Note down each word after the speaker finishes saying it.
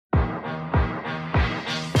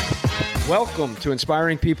Welcome to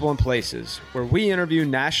Inspiring People and Places, where we interview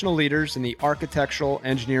national leaders in the architectural,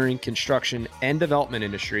 engineering, construction, and development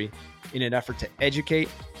industry in an effort to educate,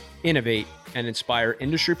 innovate, and inspire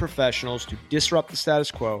industry professionals to disrupt the status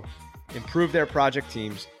quo, improve their project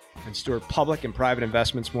teams, and steward public and private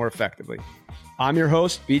investments more effectively. I'm your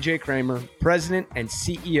host, BJ Kramer, President and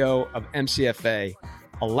CEO of MCFA.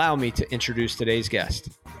 Allow me to introduce today's guest.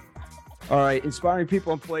 All right, Inspiring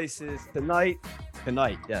People and Places. Tonight, I'm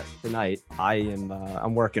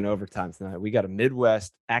working overtime tonight. We got a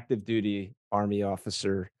Midwest active duty Army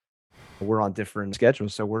officer. We're on different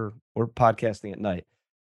schedules, so we're podcasting at night.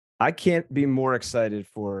 I can't be more excited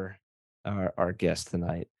for our guest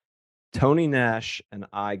tonight. Tony Nash and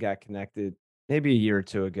I got connected maybe a year or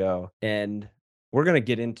two ago, and we're going to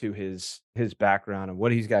get into his background and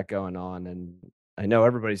what he's got going on. And I know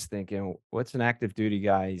everybody's thinking, what's an active duty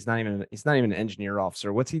guy? He's not even an engineer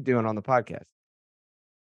officer. What's he doing on the podcast?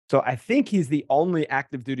 So I think he's the only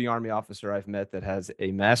active duty Army officer I've met that has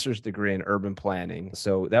a master's degree in urban planning.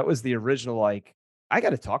 So that was the original, I got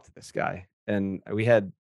to talk to this guy. And we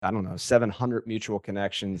had, 700 mutual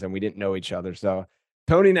connections, and we didn't know each other. So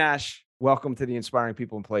Tony Nash, welcome to the Inspiring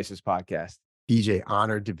People and Places podcast. BJ,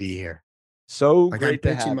 honored to be here. So great to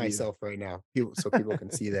have I'm pitching myself right now, so people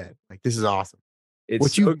can see that. This is awesome.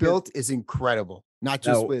 What you've built is incredible. Not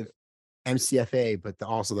just with MCFA, but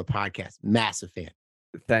also the podcast. Massive fan.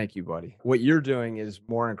 Thank you, buddy. What you're doing is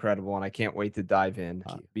more incredible, and I can't wait to dive in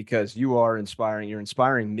because you are inspiring. You're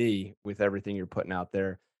inspiring me with everything you're putting out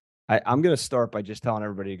there. I'm going to start by just telling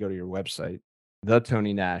everybody to go to your website,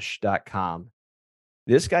 thetonynash.com.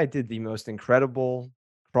 This guy did the most incredible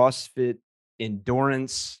CrossFit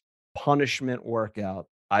endurance punishment workout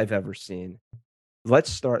I've ever seen. Let's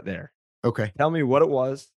start there. Okay. Tell me what it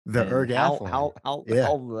was. The ergathlon. How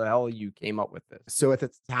the hell you came up with this? So at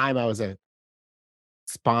the time, I was a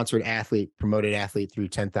sponsored athlete, promoted athlete through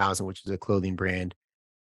 10,000, which is a clothing brand,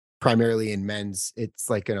 primarily in men's. It's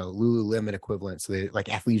like a Lululemon equivalent. So they like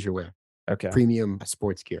athleisure wear. Okay. Premium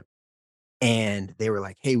sports gear. And they were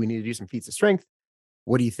like, hey, we need to do some feats of strength.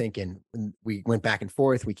 What are you thinking? And we went back and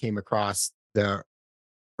forth. We came across the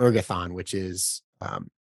ergathon, which is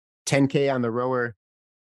 10K on the rower,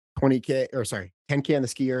 10K on the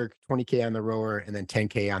ski erg, 20K on the rower, and then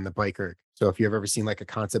 10K on the bike erg. So if you've ever seen a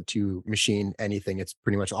Concept 2 machine, anything, it's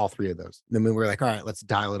pretty much all three of those. And then we were like, all right, let's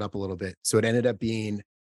dial it up a little bit. So it ended up being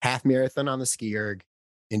half marathon on the ski erg,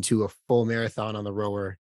 into a full marathon on the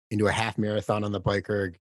rower, into a half marathon on the bike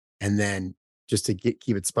erg, and then just to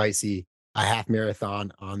keep it spicy, a half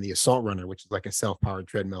marathon on the assault runner, which is like a self-powered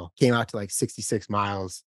treadmill. Came out to 66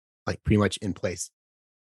 miles, pretty much in place.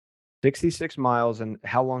 66 miles. And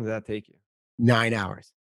how long did that take you? 9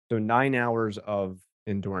 hours. So 9 hours of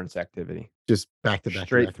endurance activity. Just back to back.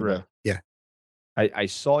 Straight through. Yeah. I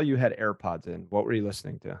saw you had AirPods in. What were you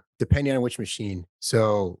listening to? Depending on which machine.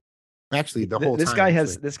 So actually the whole this time.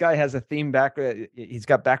 This guy has a theme background. He's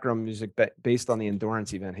got background music based on the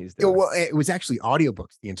endurance event he's doing. Well, it was actually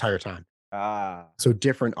audiobooks the entire time. So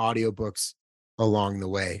different audiobooks along the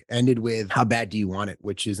way. Ended with How Bad Do You Want It,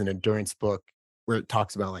 which is an endurance book where it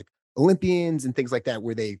talks about Olympians and things like that,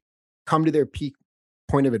 where they come to their peak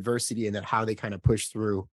point of adversity and then how they kind of push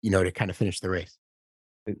through, to kind of finish the race.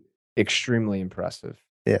 Extremely impressive.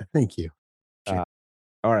 Yeah. Thank you.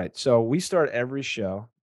 All right. So we start every show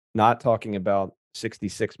not talking about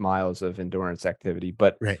 66 miles of endurance activity,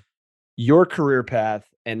 but your career path.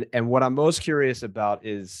 And what I'm most curious about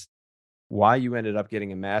is why you ended up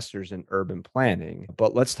getting a master's in urban planning.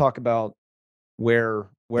 But let's talk about where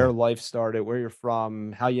life started, where you're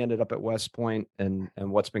from, how you ended up at West Point, and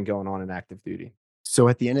what's been going on in active duty. So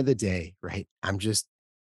at the end of the day, I'm just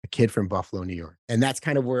a kid from Buffalo, New York. And that's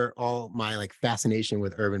kind of where all my fascination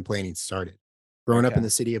with urban planning started. Growing up in the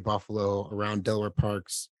city of Buffalo, around Delaware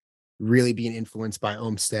Parks, really being influenced by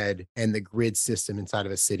Olmsted and the grid system inside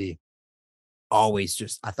of a city.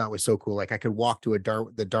 Always I thought was so cool. I could walk to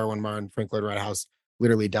the Darwin Martin Frank Lloyd Wright house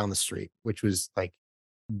literally down the street, which was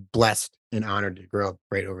blessed and honored to grow up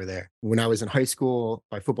right over there. When I was in high school,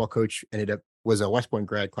 my football coach was a West Point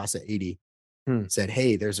grad, class of 80. Said,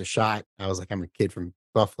 hey, there's a shot. I was like, I'm a kid from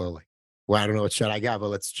Buffalo. I don't know what shot I got, but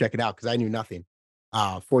let's check it out, because I knew nothing.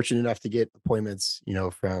 Fortunate enough to get appointments,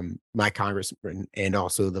 from my congressman and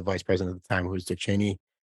also the vice president at the time, who was Dick Cheney.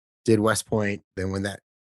 Did West Point. Then when that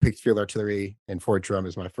picked Field Artillery and Fort Drum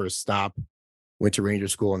as my first stop, went to Ranger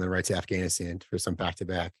School, and then right to Afghanistan for some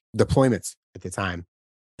back-to-back deployments at the time.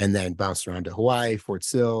 And then bounced around to Hawaii, Fort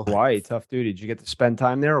Sill. Hawaii, tough duty. Did you get to spend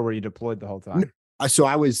time there, or were you deployed the whole time? So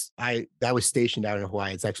I was stationed out in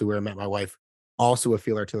Hawaii. It's actually where I met my wife also a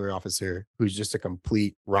field artillery officer who's just a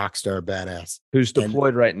complete rock star badass. Who's And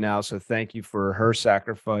deployed right now, so thank you for her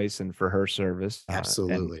sacrifice and for her service, and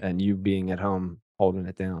absolutely. and you being at home holding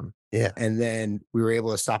it down. Yeah. And then we were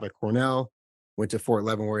able to stop at Cornell, went to Fort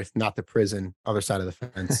Leavenworth, not the prison, other side of the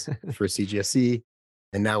fence for CGSC.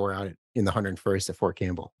 And now we're out in the 101st at Fort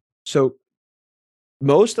Campbell. So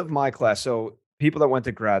most of my class, so people that went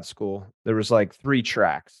to grad school, there was like 3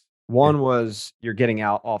 tracks. Yeah. One was you're getting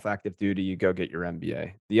out off active duty, you go get your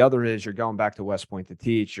MBA. The other is you're going back to West Point to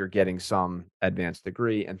teach, you're getting some advanced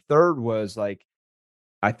degree. And third was like,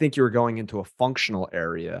 I think you were going into a functional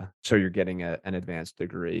area, so you're getting an advanced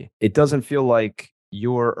degree. It doesn't feel like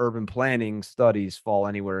your urban planning studies fall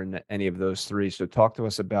anywhere in any of those 3. So talk to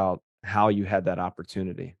us about how you had that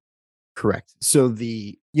opportunity. Correct. So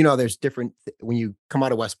there's different when you come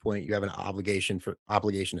out of West Point, you have an obligation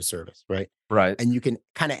to service, right? Right. And you can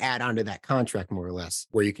kind of add on to that contract more or less,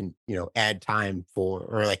 where you can, add time for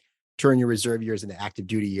or like turn your reserve years into active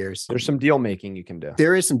duty years. There's some deal making you can do.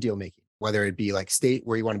 There is some deal making, whether it be like state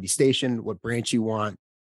where you want to be stationed, what branch you want,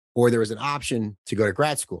 or there was an option to go to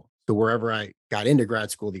grad school. So wherever I got into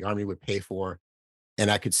grad school, the Army would pay for,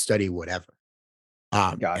 and I could study whatever.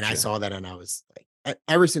 And I Gotcha. saw that, and I was like,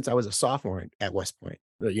 ever since I was a sophomore at West Point,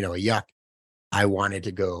 a yuck, I wanted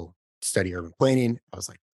to go study urban planning. I was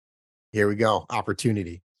like, here we go,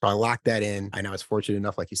 opportunity. So I locked that in, and I was fortunate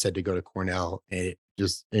enough, like you said, to go to Cornell, and it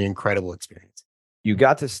just an incredible experience. You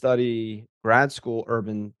got to study grad school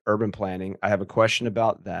urban planning. I have a question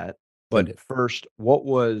about that. But Ended. first, what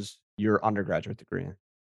was your undergraduate degree in?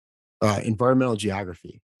 Environmental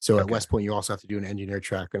geography. So at Okay. West Point, you also have to do an engineer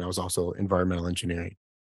track, and I was also environmental engineering.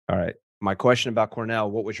 All right. My question about Cornell,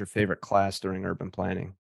 what was your favorite class during urban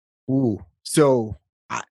planning? Ooh, so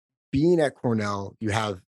I, being at Cornell, you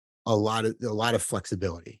have a lot of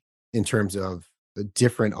flexibility in terms of the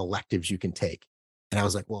different electives you can take. And I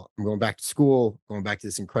was like, well, I'm going back to school, going back to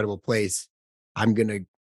this incredible place. I'm gonna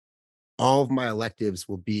all of my electives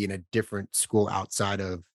will be in a different school outside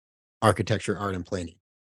of architecture, art, and planning.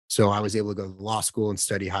 So I was able to go to law school and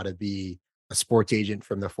study how to be a sports agent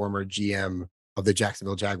from the former GM of the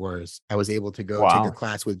Jacksonville Jaguars. I was able to go take a Wow.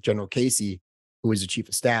 class with General Casey, who was the chief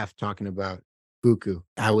of staff, talking about Buku.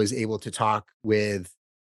 I was able to talk with,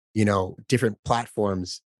 different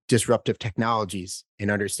platforms, disruptive technologies,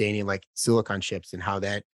 and understanding like silicon chips and how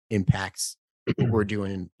that impacts what we're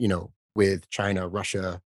doing, with China,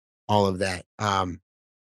 Russia, all of that. I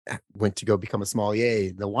went to go become a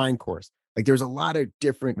sommelier, the wine course. Like there's a lot of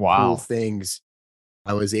different cool Wow. things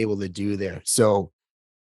I was able to do there. So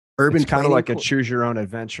It's urban kinda planning, like a choose your own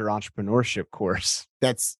adventure entrepreneurship course.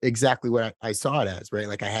 that's exactly what I saw it as, right?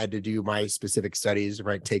 Like I had to do my specific studies,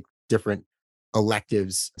 right? Take different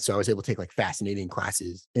electives. So I was able to take like fascinating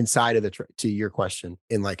classes inside of to your question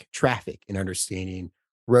in like traffic and understanding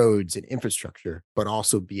roads and infrastructure, but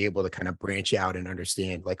also be able to kind of branch out and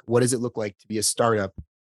understand like what does it look like to be a startup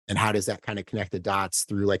and how does that kind of connect the dots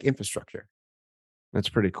through like infrastructure? That's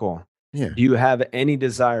pretty cool. Yeah. Do you have any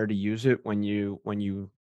desire to use it when you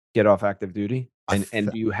get off active duty? A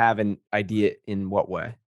And do you have an idea in what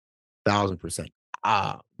way? 1,000%.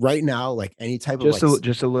 Right now, like any type of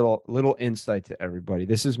Just a little insight to everybody.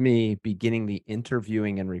 This is me beginning the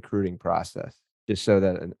interviewing and recruiting process, just so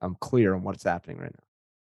that I'm clear on what's happening right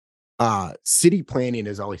now. city planning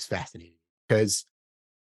is always fascinating because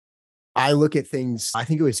I look at things. I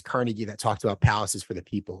think it was Carnegie that talked about palaces for the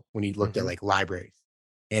people when he looked at Mhm. like libraries.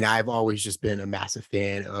 And I've always just been a massive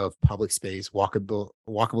fan of public space,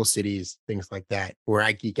 walkable cities, things like that, where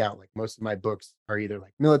I geek out. Like most of my books are either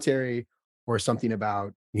like military or something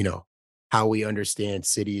about, how we understand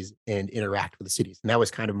cities and interact with the cities. And that was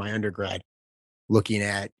kind of my undergrad, looking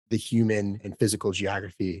at the human and physical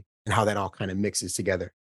geography and how that all kind of mixes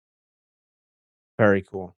together. Very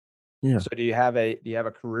cool. Yeah. So do you have a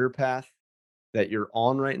career path that you're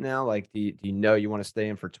on right now? Like, do you know you wanna stay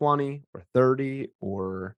in for 20 or 30,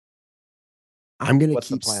 or I'm gonna what's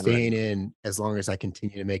the keep plan right staying now? in as long as I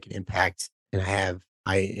continue to make an impact, and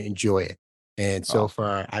I enjoy it. And so Awesome.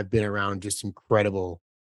 far, I've been around just incredible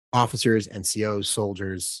officers, NCOs,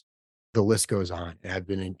 soldiers, the list goes on, and I've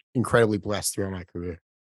been incredibly blessed throughout my career.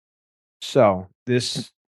 So, And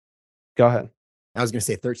this Go ahead. I was gonna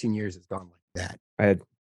say 13 years has gone like that. I had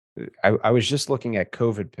I was just looking at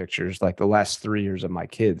COVID pictures, like, the last 3 years of my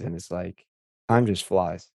kids, and it's like, time Yeah, just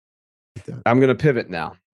flies. it does. I'm gonna pivot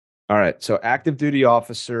now. Alright, so active duty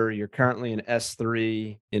officer, you're currently an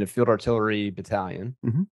S3 in a field artillery battalion,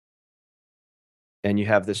 Mhm. and you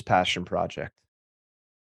have this passion project.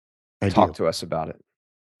 I Talk do. to us about it.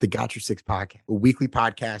 The Got Your Six podcast, a weekly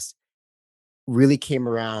podcast, really came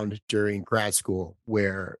around during grad school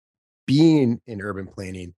where being in urban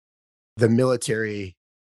planning, the military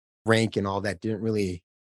rank and all that didn't really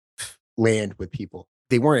land with people.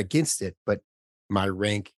 They weren't against it, but my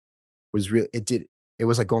rank was real it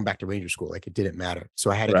was like going back to ranger school, like, it didn't matter.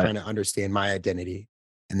 So I had to Right. kinda understand my identity,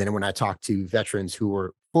 and then when I talked to veterans who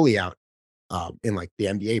were fully out, in, like, the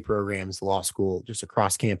MBA programs, law school, just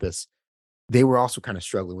across campus, they were also kinda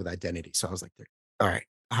struggling with identity. So I was like, "All right,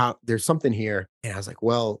 how there's something here." And I was like,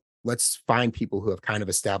 "Well, let's find people who have kind of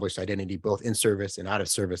established identity both in service and out of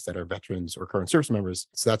service that are veterans or current service members."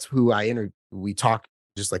 So that's who we talk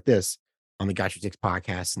just like this on the Got Your Six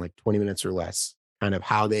podcast in like 20 minutes or less, kind of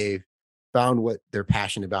how they've found what they're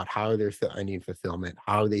passionate about, how they're finding fulfillment,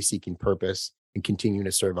 how are they seeking purpose and continuing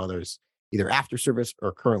to serve others, either after service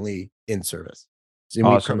or currently in service. So we've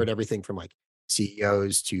Awesome. covered everything from like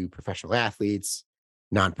CEOs to professional athletes,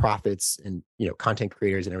 nonprofits, and content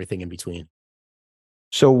creators and everything in between.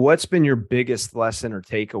 So what's been your biggest lesson or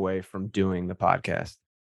takeaway from doing the podcast?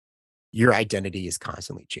 Your identity is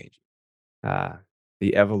constantly changing. Ah,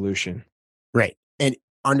 the evolution. Right. And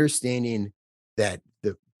understanding that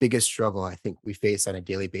the biggest struggle I think we face on a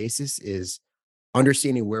daily basis is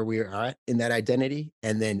understanding where we are at in that identity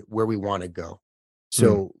and then where we want to go. Mm,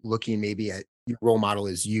 So looking maybe at your role model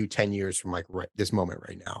is you 10 years from like this moment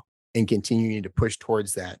right now and continuing to push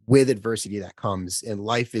towards that with adversity that comes. And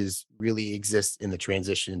life is really exists in the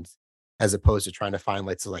transitions as opposed to trying to find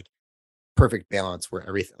like perfect balance where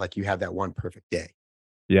everything like you have that one perfect day.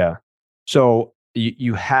 yeah. So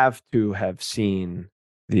you have to have seen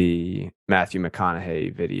the Matthew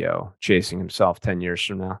McConaughey video, Chasing Himself 10 years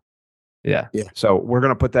from now. Yeah. Yeah. So we're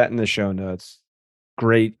gonna put that in the show notes.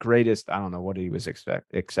 Greatest, I don't know what he was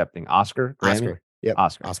accepting. Oscar? Grammy? Oscar. Yep.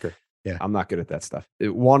 Oscar. Oscar. Yeah. I'm not good at that stuff.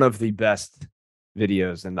 One of the best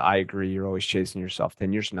videos, and I agree, you're always chasing yourself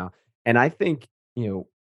 10 years from now. And I think,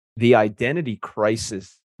 the identity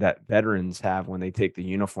crisis that veterans have when they take the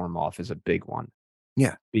uniform off is a big one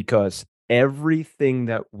Yeah. because everything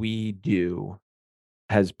that we do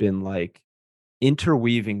has been like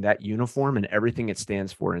interweaving that uniform and everything it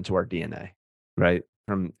stands for into our DNA, right?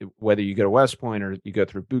 From whether you go to West Point or you go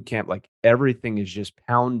through boot camp, like everything is just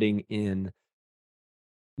pounding in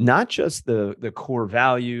not just the core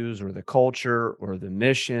values or the culture or the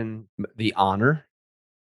mission, the honor,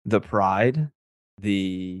 the pride,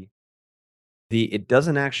 the it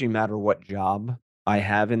doesn't actually matter what job I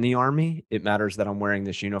have in the army. It matters that I'm wearing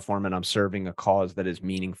this uniform and I'm serving a cause that is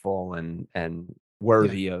meaningful and Yeah.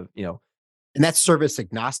 worthy of, And that's service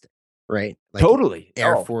agnostic, right? Like totally.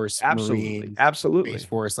 Air Oh, Force, absolutely. Marines, Space Absolutely.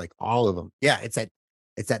 Force, like all of them. Yeah, it's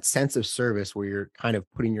that sense of service where you're kind of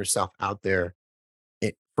putting yourself out there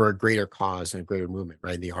for a greater cause and a greater movement,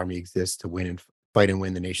 right? The army exists to win and fight and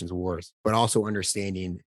win the nation's wars, but also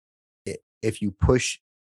understanding it if you push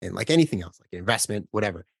and like anything else, like investment,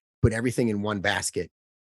 whatever, put everything in one basket,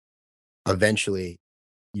 eventually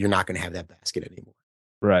you're not going to have that basket anymore.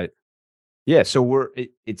 Right. Yeah, so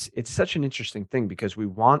it's such an interesting thing because we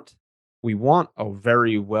want a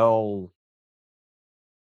very well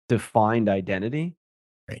defined identity,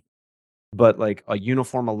 Right. but like a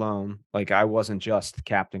uniform alone, like I wasn't just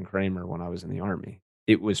Captain Kramer when I was in the army.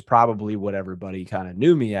 It was probably what everybody kind of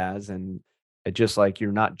knew me as, and it just like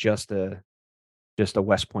you're not just a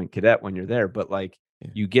West Point cadet when you're there, but like Yeah.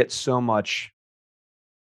 you get so much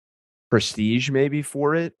prestige maybe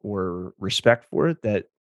for it or respect for it that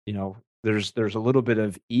there's a little bit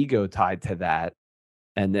of ego tied to that,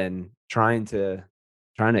 and then trying to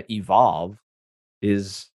evolve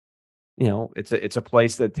is it's a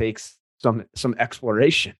place that takes some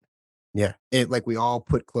exploration. Yeah. And like we all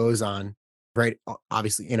put clothes on, right?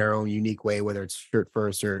 Obviously in our own unique way, whether it's shirt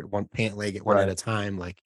first or one pant leg at one at Right. a time.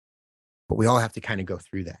 Like, but we all have to kind of go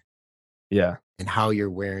through that Yeah. and how you're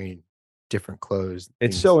wearing different clothes,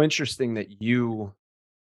 It's things. so interesting that you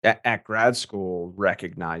at grad school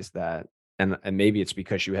recognized that, and maybe it's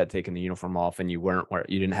because you had taken the uniform off and you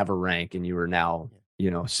didn't have a rank and you were now,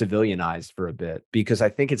 Yeah. civilianized for a bit. Because I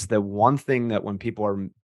think it's the one thing that when people are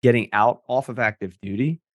getting out off of active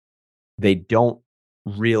duty, they don't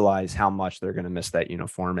realize how much they're gonna miss that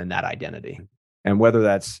uniform and that identity. And whether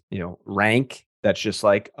that's, rank, that's just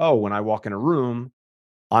like, "Oh, when I walk in a room,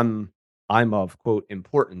 I'm I'm of, quote,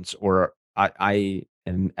 importance," or I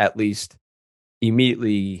am at least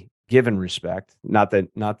immediately given respect. Not that,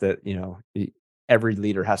 every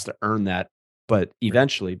leader has to earn that, but Right.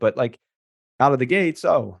 eventually. But, like, out of the gates,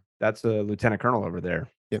 "Oh, that's a lieutenant colonel over there.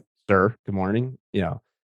 Yep. Sir, good morning," Yeah.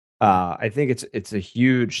 I think it's a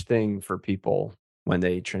huge thing for people when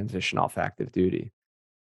they transition off active duty.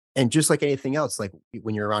 And just like anything else, like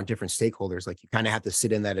when you're around different stakeholders, like you kind of have to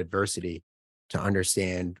sit in that adversity to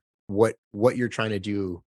understand what you're trying to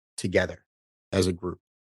do together as a group,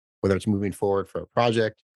 whether it's moving forward for a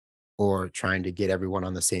project or trying to get everyone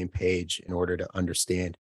on the same page in order to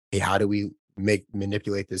understand, hey, how do we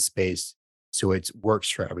manipulate this space so it works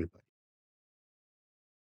for everybody?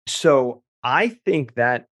 So I think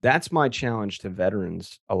that that's my challenge to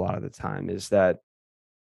veterans a lot of the time is that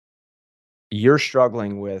you're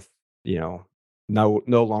struggling with, you know, no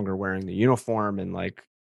longer wearing the uniform and like,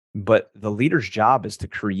 but the leader's job is to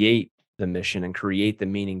create the mission and create the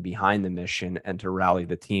meaning behind the mission and to rally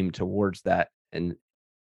the team towards that. And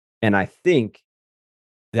I think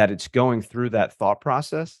that it's going through that thought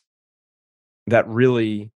process that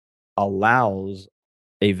really allows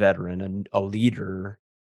a veteran and a leader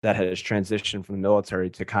that has transitioned from the military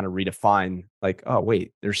to kind of redefine like, oh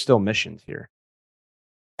wait, there's still missions here.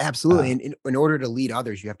 Absolutely. Uh, And in order to lead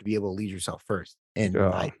others, you have to be able to lead yourself first. And uh,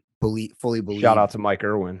 I fully Shout believe, out to Mike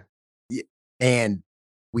Irwin. and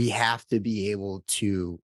we have to be able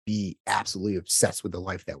to be absolutely obsessed with the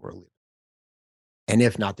life that we're living. And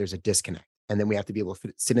if not, there's a disconnect. And then we have to be able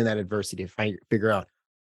to sit in that adversity and figure out,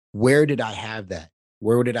 where did I have that?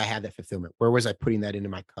 Where did I have that fulfillment? Where was I putting that into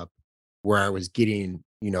my cup? Where I was getting,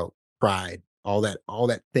 pride, all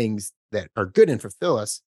that things that are good and fulfill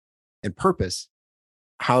us and purpose.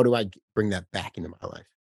 How do I bring that back into my life?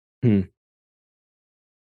 Hmm.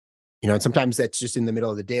 And sometimes that's just in the middle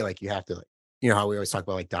of the day. Like you have to, like, how we always talk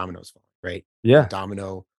about like dominoes falling, right? A Yeah.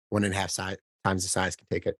 domino, one and a half times the size can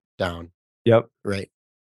take it down, Yep. right?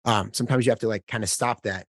 Sometimes you have to like kind of stop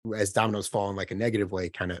that as dominoes fall in like a negative way,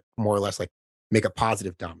 kind of more or less like make a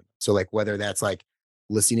positive domino. So like whether that's like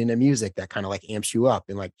listening to music that kind of like amps you up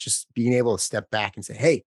and like just being able to step back and say,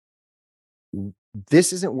 hey,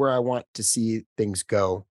 this isn't where I want to see things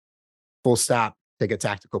go. Full stop, take a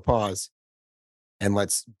tactical pause, and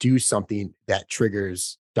let's do something that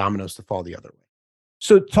triggers dominoes to fall the other way.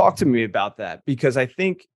 So talk to me about that because I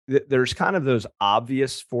think there's kind of those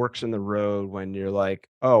obvious forks in the road when you're like,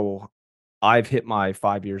 oh, I've hit my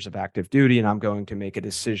 5 years of active duty and I'm going to make a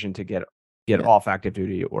decision to get Yeah. off active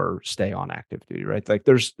duty or stay on active duty, right? Like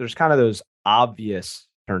there's kind of those obvious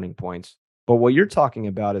turning points. But what you're talking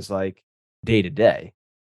about is like day to day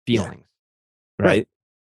Yeah. feelings, Right. right?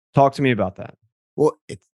 Talk to me about that. Well,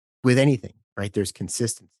 it's with anything, right? There's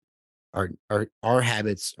consistency. Our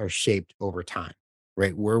habits are shaped over time,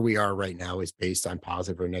 right? Where we are right now is based on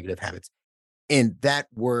positive or negative habits. And that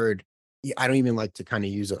word, I don't even like to kind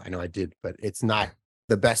of use it. I know I did, but it's not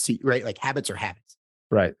the best, right? Like habits are habits.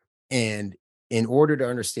 Right. And in order to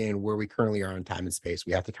understand where we currently are in time and space,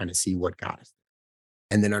 we have to kind of see what got us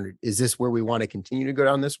there. And then is this where we want to continue to go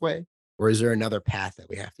down this way? Or is there another path that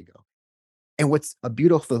we have to go? And what's a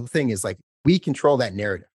beautiful thing is like we control that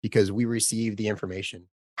narrative because we receive the information.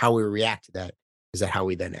 How we react to that is that how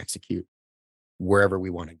we then execute wherever we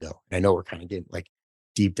want to go. And I know we're kind of getting like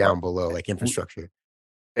deep Well, down below like w- infrastructure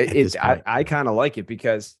at it this point. I kind of like it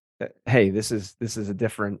because hey, this is a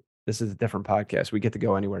different podcast. We get to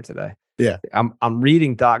go anywhere today. Yeah. I'm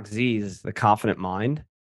reading Doc Z's The Confident Mind,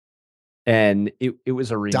 and it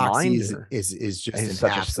was a Doc Z reminder. is just He's an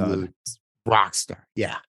such a stud. absolute rock star.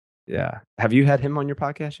 Yeah. Yeah. Have you had him on your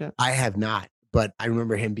podcast yet? I have not, but I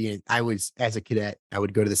remember him being, I was as a cadet, I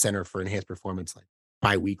would go to the Center for Enhanced Performance like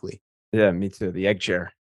bi-weekly. Yeah, me too. The egg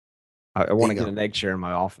chair. I There want you to get go. an egg chair in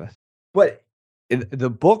my office. But the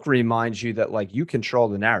book reminds you that like you control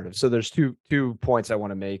the narrative. So there's two points I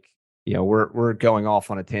want to make. You know, we're going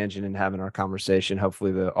off on a tangent and having our conversation.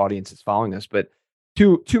 Hopefully the audience is following us. But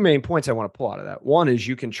two main points I want to pull out of that. One is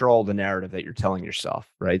you control the narrative that you're telling yourself,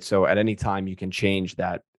 right? So at any time you can change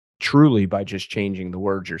that truly by just changing the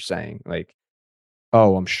words you're saying. Like,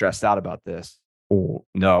 oh, I'm stressed out about this. Or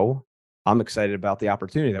no, I'm excited about the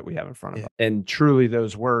opportunity that we have in front of Yeah. us. And truly,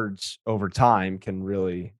 those words over time can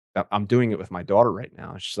really. I'm doing it with my daughter right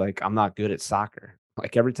now. She's like, I'm not good at soccer.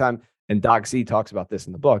 Like every time, and Doc Z talks about this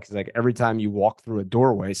in the book. He's like, every time you walk through a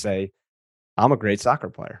doorway, say, I'm a great soccer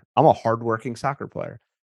player. I'm a hardworking soccer player.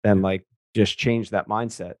 And Yeah. like, just change that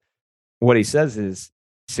mindset. What he says is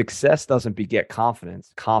success doesn't beget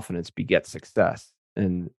confidence. Confidence begets success.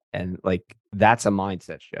 And like that's a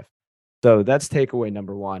mindset shift. So that's takeaway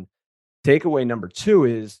number one. Takeaway number two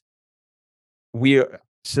is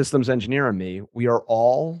systems engineer and me, we are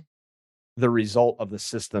all the result of the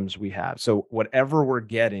systems we have. So whatever we're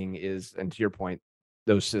getting is, and to your point,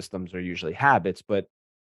 those systems are usually habits, but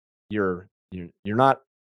you're not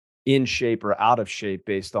in shape or out of shape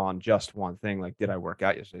based on just one thing. Like, did I work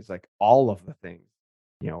out yesterday? It's like all of the things.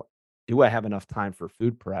 You know, do I have enough time for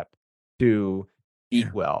food prep to eat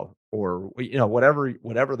Yeah. well, or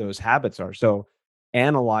whatever those habits are. So,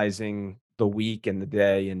 analyzing the week and the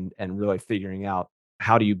day, and really figuring out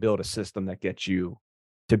how do you build a system that gets you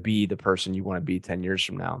to be the person you want to be 10 years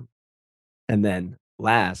from now. And then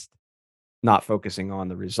last, not focusing on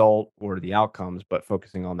the result or the outcomes, but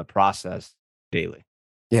focusing on the process daily.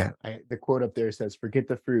 Yeah. The quote up there says, forget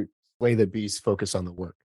the fruit, slay the beast, focus on the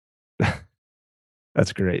work.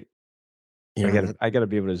 That's great. You I know, gotta I gotta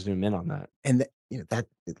be able to zoom in on that. and that, that,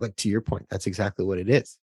 like, to your point, that's exactly what it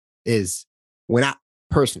is when I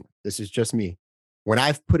personally, this is just me, when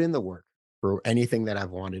I've put in the work for anything that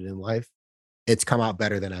I've wanted in life, it's come out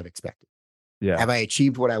better than I've expected. Yeah. Have I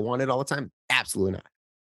achieved what I wanted all the time? Absolutely not.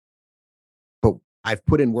 But I've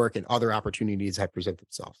put in work and other opportunities have present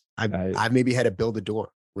themselves. I I've maybe had to build a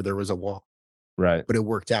door where there was a wall, right. but it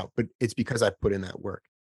worked out. But it's because I've put in that work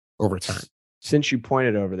over time. Since you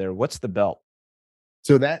pointed over there, what's the belt?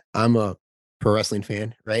 So that I'm a pro wrestling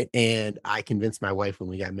fan, right? And I convinced my wife when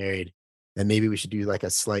we got married that maybe we should do like a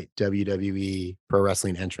slight WWE pro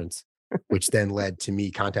wrestling entrance, which then led to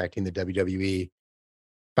me contacting the WWE,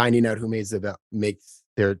 finding out who makes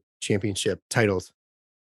their championship titles,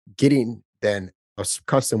 getting then a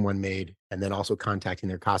custom one made, and then also contacting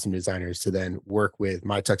their costume designers to then work with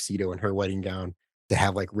my tuxedo and her wedding gown to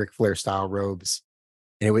have like Ric Flair style robes.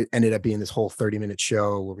 And ended up being this whole 30-minute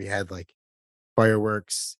show where we had like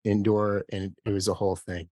fireworks indoor, and it was a whole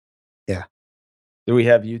thing. Yeah, Do we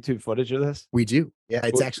have YouTube footage of this? we do. Yeah,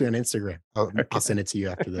 it's Well, actually on Instagram. I'll okay, send it to you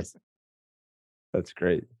after this. that's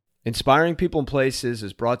great. Inspiring People and Places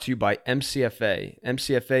is brought to you by MCFA.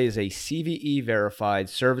 MCFA is a CVE verified,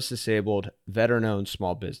 service disabled, veteran owned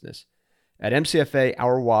small business. At MCFA,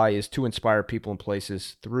 our why is to inspire people and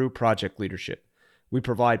places through project leadership. We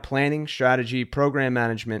provide planning, strategy, program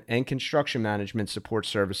management, and construction management support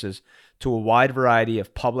services to a wide variety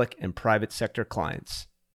of public and private sector clients.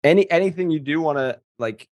 Anything you do want to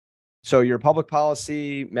like, so your public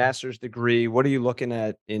policy, master's degree, what are you looking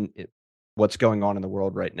at in what's going on in the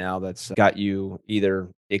world right now that's got you either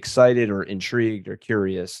excited or intrigued or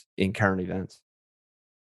curious in current events?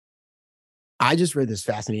 I just read this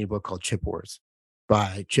fascinating book called Chip Wars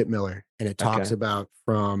by Chip Miller, and it talks Okay. about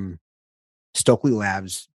from Stokely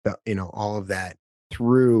Labs, all of that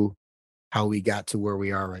through how we got to where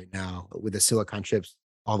we are right now with the silicon chips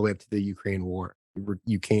all the way up to the Ukraine war,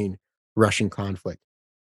 Ukraine Russian conflict.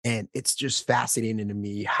 And it's just fascinating to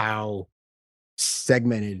me how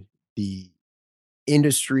segmented the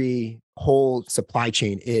industry whole supply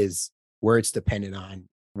chain is, where it's dependent on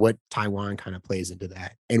what Taiwan kind of plays into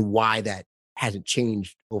that and why that hasn't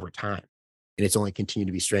changed over time. And it's only continued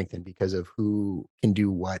to be strengthened because of who can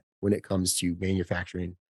do what when it comes to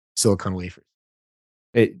manufacturing silicon wafers.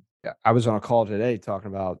 It I was on a call today talking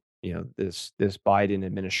about, this Biden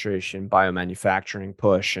administration biomanufacturing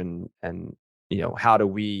push and how do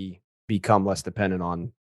we become less dependent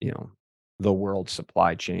on, you know, the world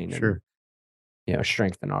supply chain and, Sure.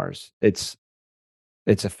 strengthen ours. It's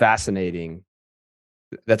a fascinating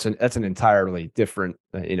that's an entirely different,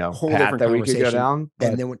 Whole path different that we could go conversation. down, And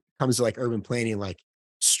but then when it comes to like urban planning, like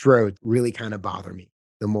Strode really kind of bother me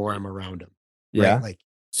the more I'm around them. Right. yeah, Like,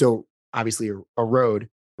 so obviously a road,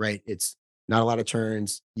 right? It's not a lot of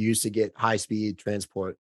turns used to get high speed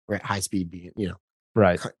transport, right? High speed being,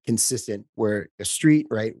 right. consistent, where a street,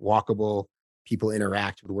 right? Walkable, people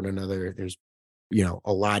interact with one another. There's,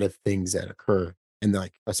 a lot of things that occur, and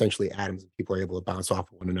like essentially atoms and people are able to bounce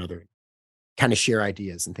off of one another, kind of share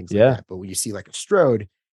ideas and things like Yeah, that. But when you see like a Strode,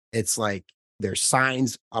 it's like there's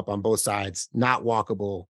signs up on both sides, not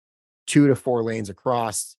walkable, 2 to 4 lanes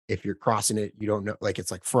across. If you're crossing it, you don't know, like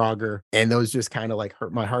it's like Frogger. And those just kind of like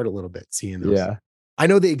hurt my heart a little bit seeing those. yeah. I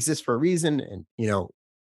know they exist for a reason, and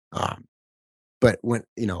um, but when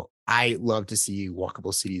I love to see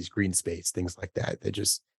walkable cities, green space, things like that. That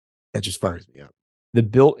just fires me up. The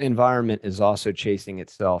built environment is also chasing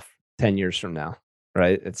itself 10 years from now,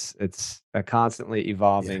 right? It's a constantly Yeah.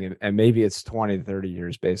 evolving and maybe it's 20 to 30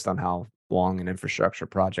 years based on how long an infrastructure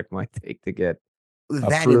project might take to get That,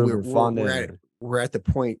 and approved we're or we're we're funded at or we're at the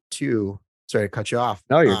point too, sorry to cut you off,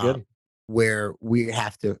 no, you're good. where we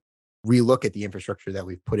have to relook at the infrastructure that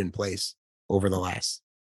we've put in place over the last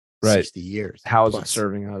Right. 60 years How is it plus.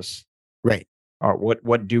 serving us? Right. Or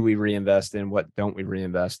what do we reinvest in? What don't we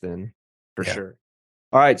reinvest in? For Yeah. sure.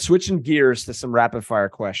 All right, switching gears to some rapid fire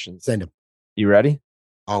questions. Send them. You ready?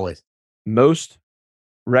 Always. Most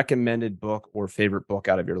recommended book or favorite book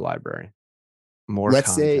out of your library? More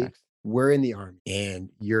Let's say context. we're in the army and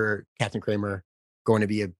you're Captain Kramer going to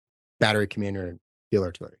be a battery commander in field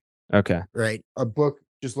artillery, Okay. right? A book,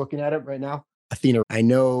 just looking at it right now, Athena. I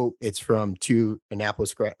know it's from two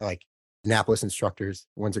Annapolis Annapolis instructors.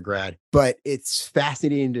 One's a grad, but it's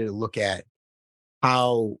fascinating to look at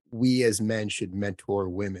how we as men should mentor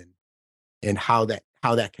women and how that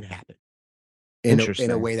can happen. in a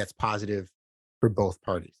Interesting. way that's positive for both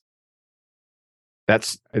parties.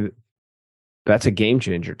 That's that's a game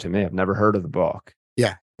changer to me. I've never heard of the book.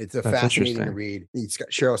 Yeah, it's a That's fascinating interesting. read. It's got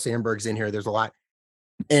Sheryl Sandberg's in here. There's a lot,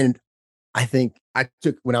 and I think I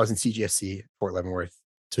took when I was in CGSC, Fort Leavenworth,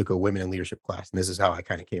 took a women in leadership class, and this is how I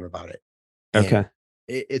kind of came about it. And Okay.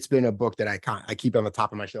 it's been a book that I keep on the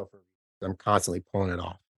top of my shelf. I'm constantly pulling it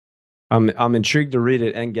off. I'm intrigued to read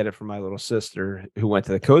it and get it from my little sister who went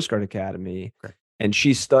to the Coast Guard Academy, Okay. and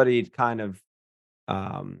she studied kind of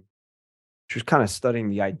um, she was kind of studying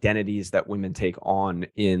the identities that women take on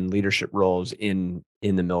in leadership roles in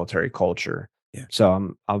the military culture. Yeah.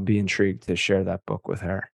 So I'll be intrigued to share that book with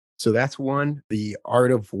her. So that's one. The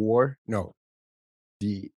Art of War. No,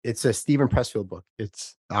 it's a Stephen Pressfield book.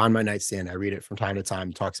 It's on my nightstand. I read it from time to time.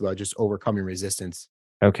 It talks about just overcoming resistance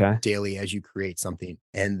Okay. daily as you create something.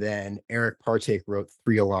 And then Eric Partake wrote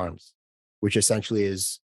Three Alarms, which essentially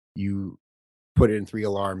is you put in three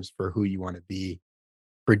alarms for who you want to be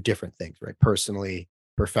for different things, right? Personally,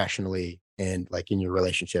 professionally, and like in your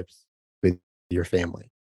relationships with your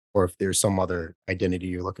family, or if there's some other identity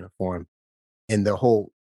you're looking to form. And the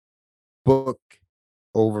whole book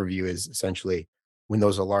overview is essentially when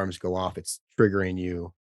those alarms go off, it's triggering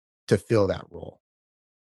you to fill that role.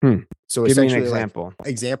 Hmm. So Give me an essentially, like example.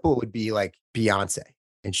 example would be like Beyonce,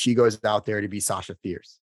 and she goes out there to be Sasha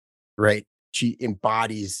Fierce, right? She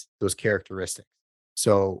embodies those characteristics.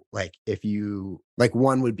 So like if you like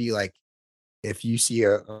one would be like if you see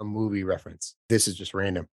a movie reference, this is just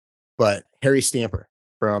random, but Harry Stamper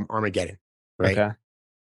from Armageddon, right? Okay.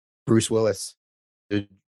 Bruce Willis, the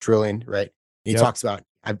drilling, right? He Yep. talks about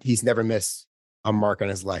he's never missed a mark on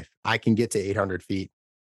his life. I can get to 800 feet.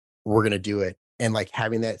 We're going to do it. And like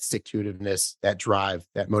having that stick to itiveness, that drive,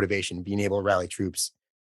 that motivation, being able to rally troops,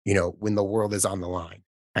 when the world is on the line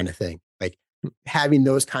kind of thing. Like having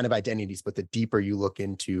those kind of identities, but the deeper you look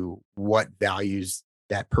into what values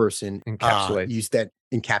that person Encapsulates. use that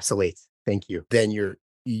encapsulates, thank you, then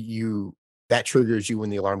you that triggers you when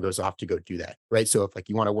the alarm goes off to go do that. Right. So if like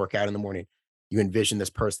you want to work out in the morning, you envision this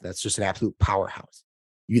person that's just an absolute powerhouse.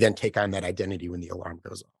 You then take on that identity when the alarm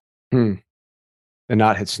goes off. Hmm. And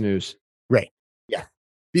not hit snooze. Right. Yeah.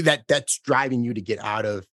 That's driving you to get out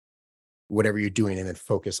of whatever you're doing and then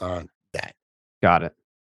focus on that. Got it.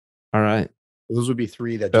 All right. Those would be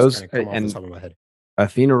three that just Those kind of come off the and top of my head.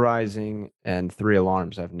 Athena Rising and Three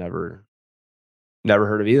Alarms. I've never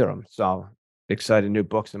heard of either of them. So exciting new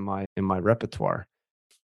books in my repertoire.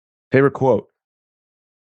 Favorite quote.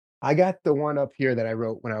 I got the one up here that I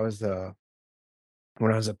wrote when I was a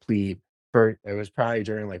plebe. It was probably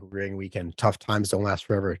during like ring weekend. Tough times don't last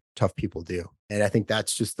forever. Tough people do. And I think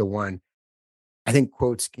that's just the one. I think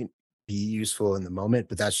quotes can be useful in the moment,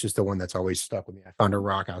 but that's just the one that's always stuck with me. I found a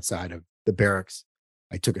rock outside of the barracks.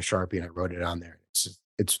 I took a Sharpie and I wrote it on there.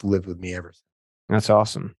 It's lived with me ever since. That's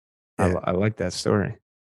awesome. Yeah. I like that story.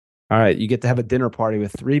 All right. You get to have a dinner party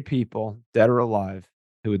with three people, dead or alive.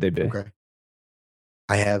 Who would they be? Okay.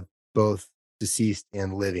 I have both deceased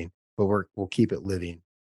and living, but we'll keep it living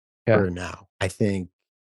Yeah. for now. I think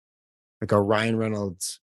like a Ryan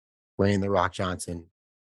Reynolds playing the Rock Johnson,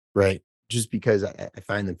 right? Just because I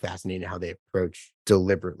find them fascinating how they approach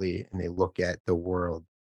deliberately and they look at the world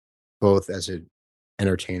both as an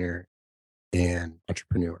entertainer and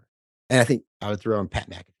entrepreneur. And I think I would throw in Pat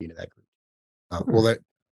McAfee into that group. Hmm.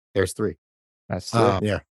 There's three. That's three.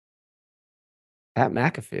 Yeah. Pat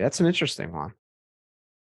McAfee. That's an interesting one.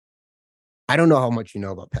 I don't know how much you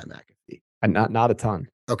know about Pat McAfee. And not a ton.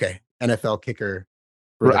 Okay. NFL kicker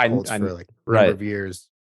for the Right. Colts for like a number Right. of years,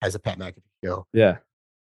 has a Pat McAfee show. Yeah.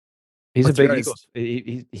 He's a But big throughout his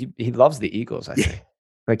Eagles. He loves the Eagles, I yeah, think.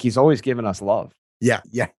 Like he's always given us love. yeah,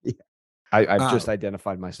 yeah, yeah. I've Uh, just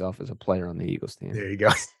identified myself as a player on the Eagles team. there you go.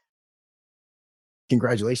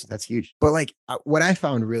 Congratulations. That's huge. But like what I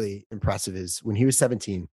found really impressive is when he was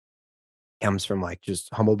 17, comes from like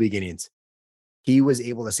just humble beginnings. He was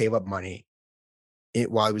able to save up money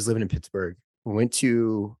while he was living in Pittsburgh. Went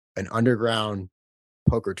to an underground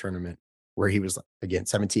poker tournament where he was again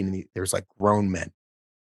 17 and there was like grown men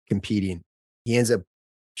competing. He ends up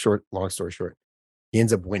long story short, he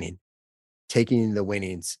ends up winning, taking the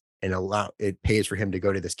winnings and it pays for him to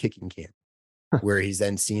go to this kicking camp where he's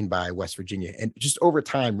then seen by West Virginia. And just over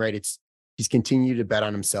time, right? He's continued to bet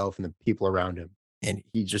on himself and the people around him. And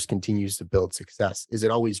he just continues to build success. Is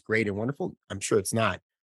it always great and wonderful? I'm sure it's not.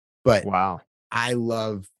 But Wow. I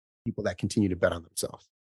love people that continue to bet on themselves.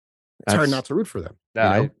 It's hard That's not to root for them,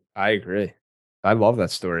 yeah, I agree. I love that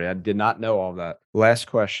story. I did not know all that. Last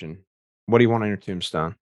question. What do you want on your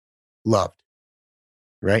tombstone? Loved,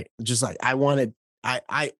 right? Just like I wanted,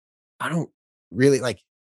 I don't really like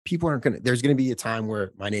people aren't going to, there's going to be a time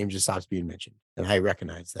where my name just stops being mentioned. And I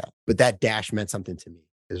recognize that. But that dash meant something to me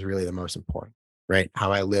is really the most important, right?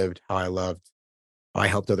 How I lived, how I loved, how I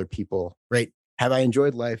helped other people, right? Have I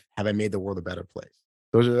enjoyed life? Have I made the world a better place?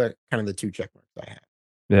 Those are kind of the two check marks I have.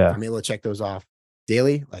 Yeah. I'm able to check those off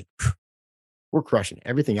daily. Like we're crushing it.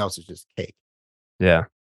 Everything else is just cake. Yeah.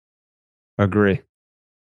 Agree.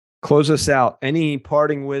 Close us out. Any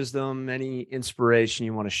parting wisdom, any inspiration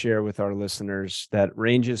you want to share with our listeners that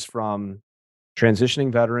ranges from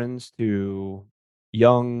transitioning veterans to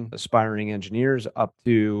young aspiring engineers up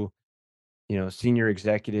to, senior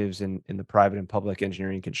executives in the private and public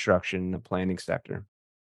engineering, construction, the planning sector?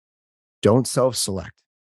 Don't self-select.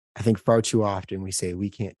 I think far too often we say we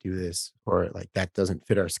can't do this or like that doesn't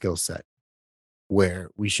fit our skill set, where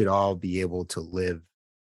we should all be able to live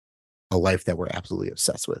a life that we're absolutely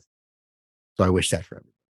obsessed with. So I wish that for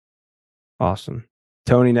everyone. Awesome.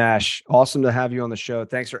 Tony Nash, awesome to have you on the show.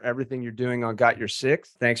 Thanks for everything you're doing on Got Your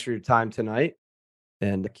Six. Thanks for your time tonight,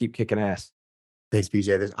 and keep kicking ass. Thanks,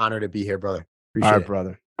 BJ. It's an honor to be here, brother. All Appreciate right, it.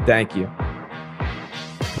 brother. Thank you.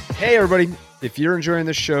 Hey, everybody. If you're enjoying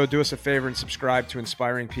this show, do us a favor and subscribe to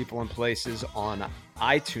Inspiring People and Places on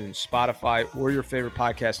iTunes, Spotify, or your favorite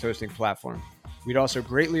podcast hosting platform. We'd also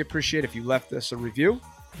greatly appreciate if you left us a review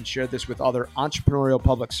and shared this with other entrepreneurial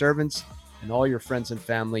public servants and all your friends and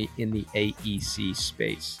family in the AEC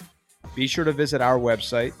space. Be sure to visit our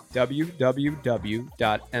website,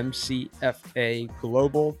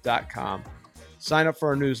 www.mcfaglobal.com. Sign up for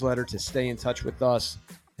our newsletter to stay in touch with us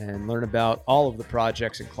and learn about all of the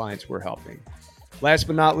projects and clients we're helping. Last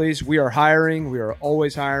but not least, we are hiring. We are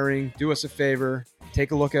always hiring. Do us a favor. Take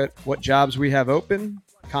a look at what jobs we have open.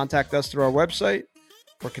 Contact us through our website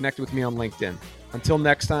or connect with me on LinkedIn. Until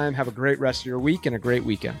next time, have a great rest of your week and a great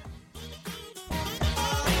weekend.